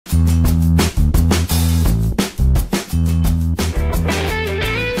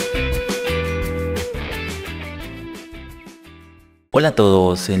Hola a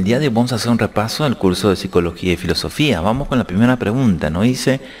todos, el día de hoy vamos a hacer un repaso del curso de Psicología y Filosofía. Vamos con la primera pregunta, ¿no?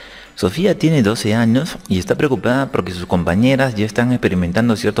 Dice, Sofía tiene 12 años y está preocupada porque sus compañeras ya están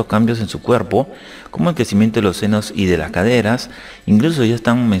experimentando ciertos cambios en su cuerpo, como el crecimiento de los senos y de las caderas, incluso ya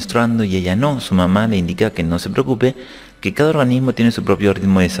están menstruando y ella no. Su mamá le indica que no se preocupe, que cada organismo tiene su propio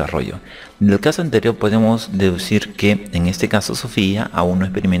ritmo de desarrollo. Del caso anterior podemos deducir que en este caso Sofía aún no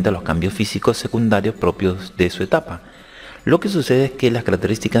experimenta los cambios físicos secundarios propios de su etapa. Lo que sucede es que las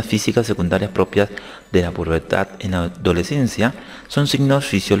características físicas secundarias propias de la pubertad en la adolescencia son signos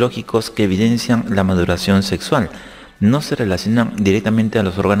fisiológicos que evidencian la maduración sexual. No se relacionan directamente a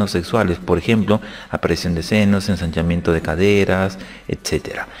los órganos sexuales, por ejemplo, aparición de senos, ensanchamiento de caderas,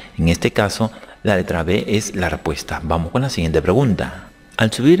 etc. En este caso, la letra B es la respuesta. Vamos con la siguiente pregunta.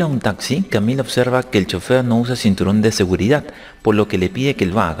 Al subir a un taxi, Camila observa que el chofer no usa cinturón de seguridad, por lo que le pide que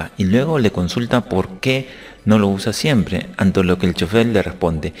lo haga y luego le consulta por qué no lo usa siempre, ante lo que el chofer le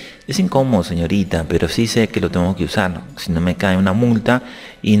responde: es incómodo, señorita, pero sí sé que lo tengo que usar, si no me cae una multa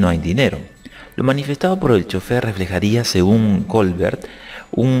y no hay dinero. Lo manifestado por el chofer reflejaría, según Colbert,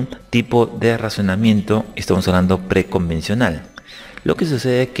 un tipo de razonamiento, estamos hablando preconvencional. Lo que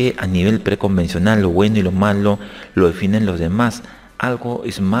sucede es que a nivel preconvencional lo bueno y lo malo lo definen los demás. Algo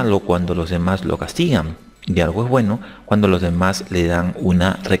es malo cuando los demás lo castigan y algo es bueno cuando los demás le dan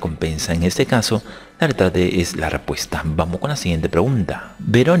una recompensa. En este caso, la letra D es la respuesta. Vamos con la siguiente pregunta.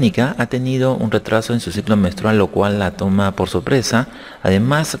 Verónica ha tenido un retraso en su ciclo menstrual, lo cual la toma por sorpresa.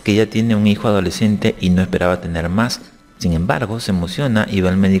 Además que ya tiene un hijo adolescente y no esperaba tener más. Sin embargo, se emociona y va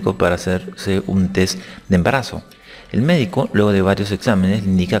al médico para hacerse un test de embarazo. El médico, luego de varios exámenes, le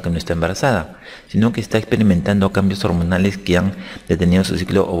indica que no está embarazada, sino que está experimentando cambios hormonales que han detenido su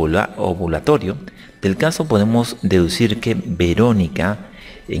ciclo ovulatorio. Del caso podemos deducir que Verónica,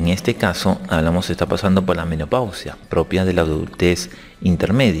 en este caso, está pasando por la menopausia, propia de la adultez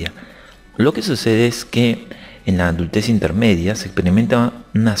intermedia. Lo que sucede es que en la adultez intermedia se experimenta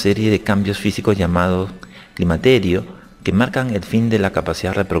una serie de cambios físicos llamados climaterio, que marcan el fin de la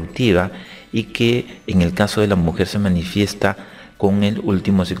capacidad reproductiva y que en el caso de la mujer se manifiesta con el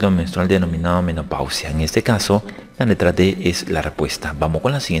último ciclo menstrual denominado menopausia. En este caso, la letra D es la respuesta. Vamos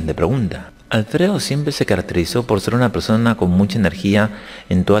con la siguiente pregunta. Alfredo siempre se caracterizó por ser una persona con mucha energía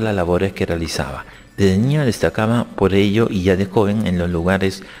en todas las labores que realizaba. Desde niño destacaba por ello y ya de joven en los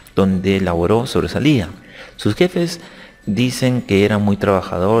lugares donde laboró sobresalía. Sus jefes dicen que era muy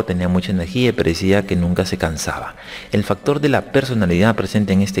trabajador, tenía mucha energía y parecía que nunca se cansaba. El factor de la personalidad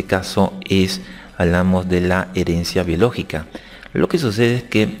presente en este caso hablamos de la herencia biológica. Lo que sucede es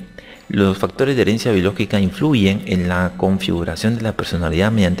que los factores de herencia biológica influyen en la configuración de la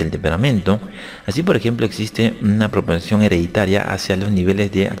personalidad mediante el temperamento. Así, por ejemplo, existe una propensión hereditaria hacia los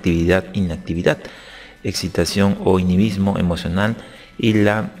niveles de actividad-inactividad, excitación o inhibismo emocional y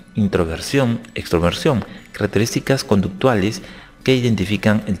la introversión-extroversión, características conductuales que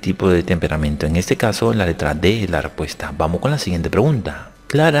identifican el tipo de temperamento. En este caso, la letra D es la respuesta. Vamos con la siguiente pregunta.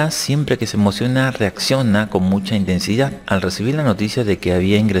 Clara, siempre que se emociona, reacciona con mucha intensidad. Al recibir la noticia de que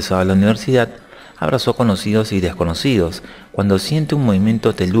había ingresado a la universidad, abrazó a conocidos y desconocidos. Cuando siente un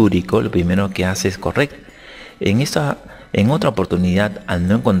movimiento telúrico, lo primero que hace es correr. En otra oportunidad, al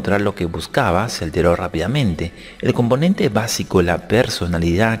no encontrar lo que buscaba, se alteró rápidamente. El componente básico, la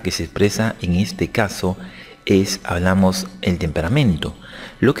personalidad que se expresa en este caso hablamos el temperamento.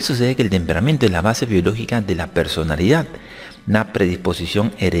 Lo que sucede es que el temperamento es la base biológica de la personalidad, una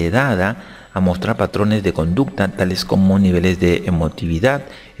predisposición heredada a mostrar patrones de conducta tales como niveles de emotividad,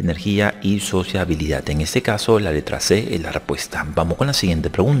 energía y sociabilidad. En este caso, la letra C es la respuesta. Vamos con la siguiente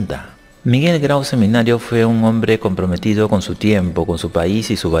pregunta. Miguel Grau Seminario fue un hombre comprometido con su tiempo, con su país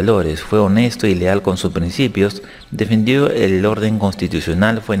y sus valores. Fue honesto y leal con sus principios, defendió el orden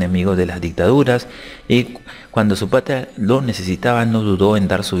constitucional, fue enemigo de las dictaduras y cuando su patria lo necesitaba no dudó en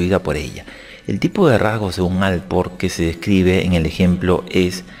dar su vida por ella. El tipo de rasgos según Alport que se describe en el ejemplo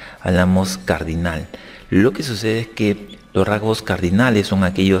hablamos cardinal. Lo que sucede es que los rasgos cardinales son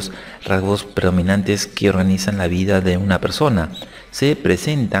aquellos rasgos predominantes que organizan la vida de una persona. Se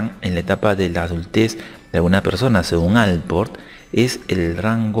presentan en la etapa de la adultez de una persona. Según Alport, es el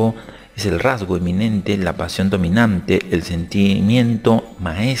rasgo eminente, la pasión dominante, el sentimiento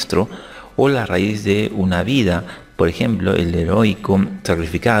maestro o la raíz de una vida. Por ejemplo, el heroico,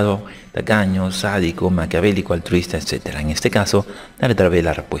 sacrificado, tacaño, sádico, maquiavélico, altruista, etc. En este caso, la letra B es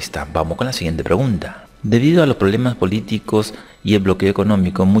la respuesta. Vamos con la siguiente pregunta. Debido a los problemas políticos y el bloqueo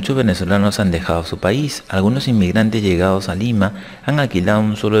económico, muchos venezolanos han dejado su país. Algunos inmigrantes llegados a Lima han alquilado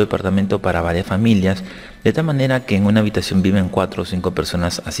un solo departamento para varias familias, de tal manera que en una habitación viven 4 o 5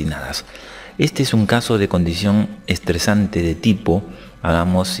 personas hacinadas. Este es un caso de condición estresante de tipo,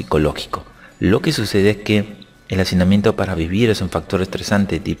 hagamos, psicológico. Lo que sucede es que el hacinamiento para vivir es un factor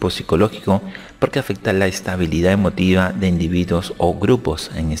estresante de tipo psicológico porque afecta la estabilidad emotiva de individuos o grupos.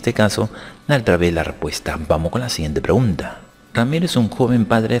 En este caso, a través de la respuesta. Vamos con la siguiente pregunta. Ramiro es un joven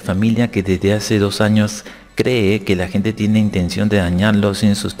padre de familia que desde hace 2 años cree que la gente tiene intención de dañarlo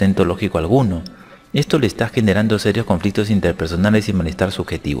sin sustento lógico alguno. Esto le está generando serios conflictos interpersonales y malestar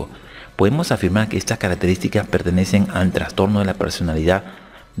subjetivo. Podemos afirmar que estas características pertenecen al trastorno de la personalidad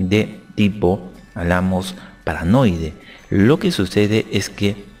de tipo, hablamos, paranoide. Lo que sucede es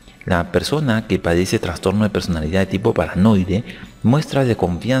que la persona que padece trastorno de personalidad de tipo paranoide muestra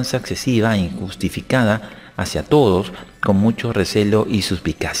desconfianza excesiva e injustificada hacia todos, con mucho recelo y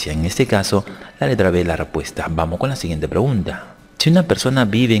suspicacia. En este caso, la letra B es la respuesta. Vamos con la siguiente pregunta. Si una persona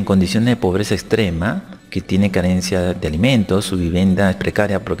vive en condiciones de pobreza extrema, que tiene carencia de alimentos, su vivienda es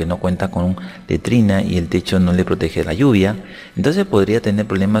precaria porque no cuenta con letrina y el techo no le protege de la lluvia, entonces podría tener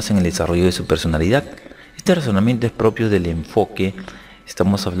problemas en el desarrollo de su personalidad. Este razonamiento es propio del enfoque,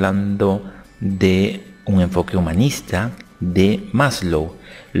 estamos hablando de un enfoque humanista de Maslow.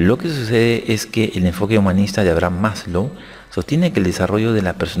 Lo que sucede es que el enfoque humanista de Abraham Maslow sostiene que el desarrollo de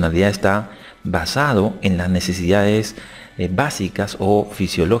la personalidad está basado en las necesidades básicas o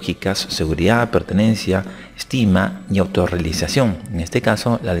fisiológicas: seguridad, pertenencia, estima y autorrealización. En este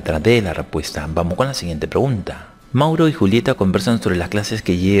caso, la letra D es la respuesta. Vamos con la siguiente pregunta. Mauro y Julieta conversan sobre las clases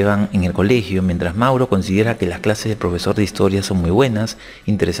que llevan en el colegio, mientras Mauro considera que las clases del profesor de historia son muy buenas,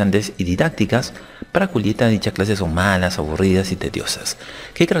 interesantes y didácticas. Para Julieta, dichas clases son malas, aburridas y tediosas.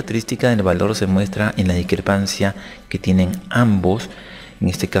 ¿Qué característica del valor se muestra en la discrepancia que tienen ambos? En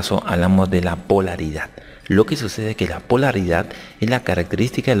este caso hablamos de la polaridad. Lo que sucede es que la polaridad es la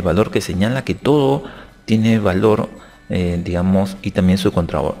característica del valor que señala que todo tiene valor, digamos, y también su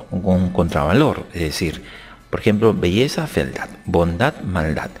contravalor. Es decir, por ejemplo, belleza, fealdad, bondad,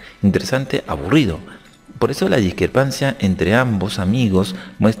 maldad, interesante, aburrido. Por eso la discrepancia entre ambos amigos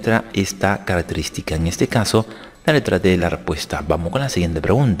muestra esta característica. En este caso, la letra D de la respuesta. Vamos con la siguiente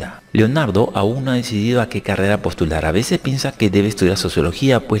pregunta. Leonardo aún no ha decidido a qué carrera postular. A veces piensa que debe estudiar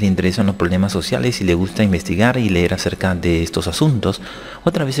sociología, pues le interesan los problemas sociales y le gusta investigar y leer acerca de estos asuntos.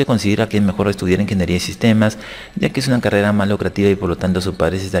 Otras veces considera que es mejor estudiar ingeniería de sistemas, ya que es una carrera más lucrativa y por lo tanto sus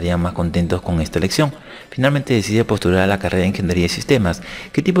padres estarían más contentos con esta elección. Finalmente decide postular a la carrera de ingeniería de sistemas.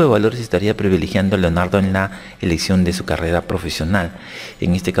 ¿Qué tipo de valores estaría privilegiando Leonardo en la elección de su carrera profesional?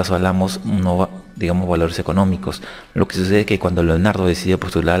 En este caso hablamos digamos valores económicos. Lo que sucede es que cuando Leonardo decide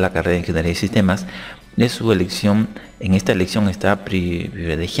postular a la carrera de ingeniería de sistemas, es su elección. En esta elección está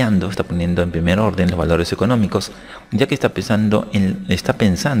privilegiando, está poniendo en primer orden los valores económicos, ya que está pensando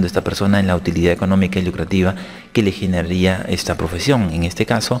esta persona en la utilidad económica y lucrativa que le generaría esta profesión. En este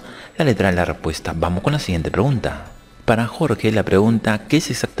caso, la letra de la respuesta. Vamos con la siguiente pregunta. Para Jorge, la pregunta ¿qué es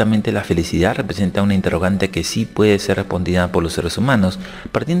exactamente la felicidad? Representa una interrogante que sí puede ser respondida por los seres humanos.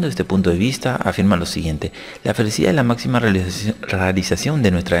 Partiendo de este punto de vista, afirma lo siguiente: la felicidad es la máxima realización de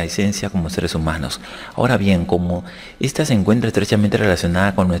nuestra esencia como seres humanos. Ahora bien, como esta se encuentra estrechamente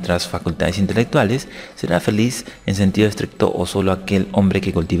relacionada con nuestras facultades intelectuales, ¿será feliz en sentido estricto o solo aquel hombre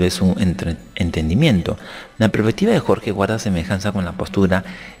que cultive su entendimiento? La perspectiva de Jorge guarda semejanza con la postura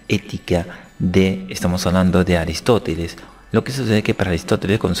ética estamos hablando de Aristóteles. Lo que sucede es que para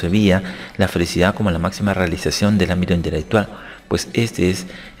Aristóteles concebía la felicidad como la máxima realización del ámbito intelectual, pues este es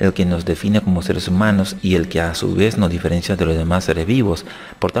el que nos define como seres humanos y el que a su vez nos diferencia de los demás seres vivos.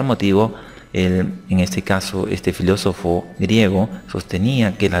 Por tal motivo, en este caso, este filósofo griego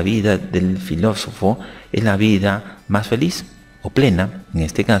sostenía que la vida del filósofo es la vida más feliz o plena. En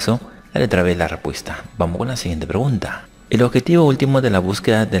este caso, la letra B es la respuesta. Vamos con la siguiente pregunta. El objetivo último de la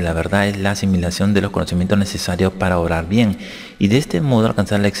búsqueda de la verdad es la asimilación de los conocimientos necesarios para obrar bien y de este modo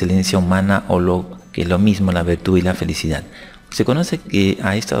alcanzar la excelencia humana o lo que es lo mismo, la virtud y la felicidad. Se conoce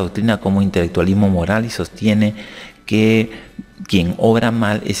a esta doctrina como intelectualismo moral y sostiene que quien obra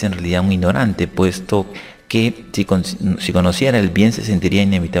mal es en realidad un ignorante, puesto que si conociera el bien se sentiría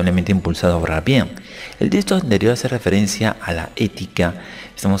inevitablemente impulsado a obrar bien. El texto anterior hace referencia a la ética.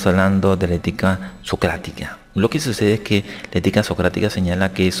 Estamos hablando de la ética socrática. Lo que sucede es que la ética socrática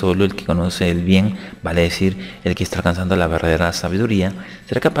señala que solo el que conoce el bien, vale decir, el que está alcanzando la verdadera sabiduría,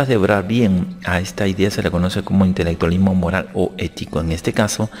 será capaz de obrar bien. A esta idea se le conoce como intelectualismo moral o ético. En este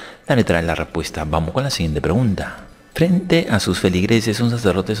caso, la letra es la respuesta. Vamos con la siguiente pregunta. Frente a sus feligreses, un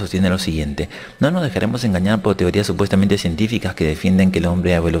sacerdote sostiene lo siguiente: no nos dejaremos engañar por teorías supuestamente científicas que defienden que el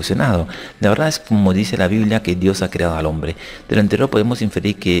hombre ha evolucionado. La verdad es, como dice la Biblia, que Dios ha creado al hombre. De lo anterior podemos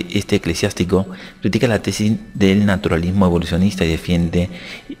inferir que este eclesiástico critica la tesis del naturalismo evolucionista y defiende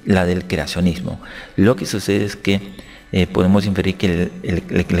la del creacionismo. Lo que sucede es que podemos inferir que el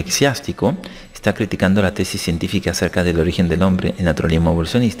eclesiástico está criticando la tesis científica acerca del origen del hombre, el naturalismo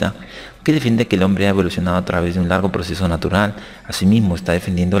evolucionista, que defiende que el hombre ha evolucionado a través de un largo proceso natural. Asimismo, está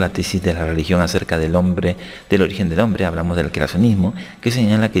defendiendo la tesis de la religión acerca del hombre, del origen del hombre. Hablamos del creacionismo, que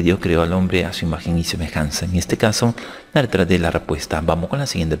señala que Dios creó al hombre a su imagen y semejanza. En este caso, la letra de la respuesta. Vamos con la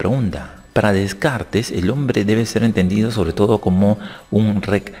siguiente pregunta. Para Descartes, el hombre debe ser entendido sobre todo como un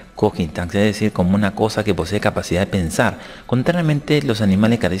rec cogitans, es decir, como una cosa que posee capacidad de pensar. Contrariamente, los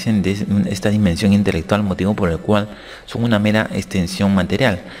animales carecen de esta dimensión intelectual, motivo por el cual son una mera extensión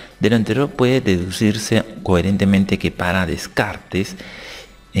material. De lo anterior puede deducirse coherentemente que para Descartes,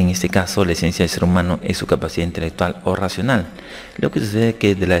 en este caso, la esencia del ser humano es su capacidad intelectual o racional. Lo que sucede es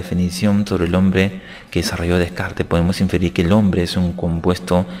que de la definición sobre el hombre que desarrolló Descartes podemos inferir que el hombre es un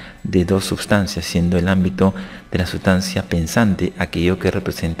compuesto de dos sustancias, siendo el ámbito de la sustancia pensante aquello que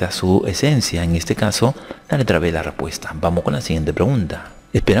representa su esencia. En este caso, la letra B de la respuesta. Vamos con la siguiente pregunta.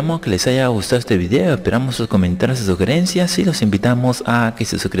 Esperamos que les haya gustado este video, esperamos sus comentarios y sugerencias y los invitamos a que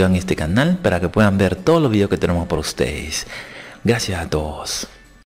se suscriban a este canal para que puedan ver todos los videos que tenemos por ustedes. Gracias a todos.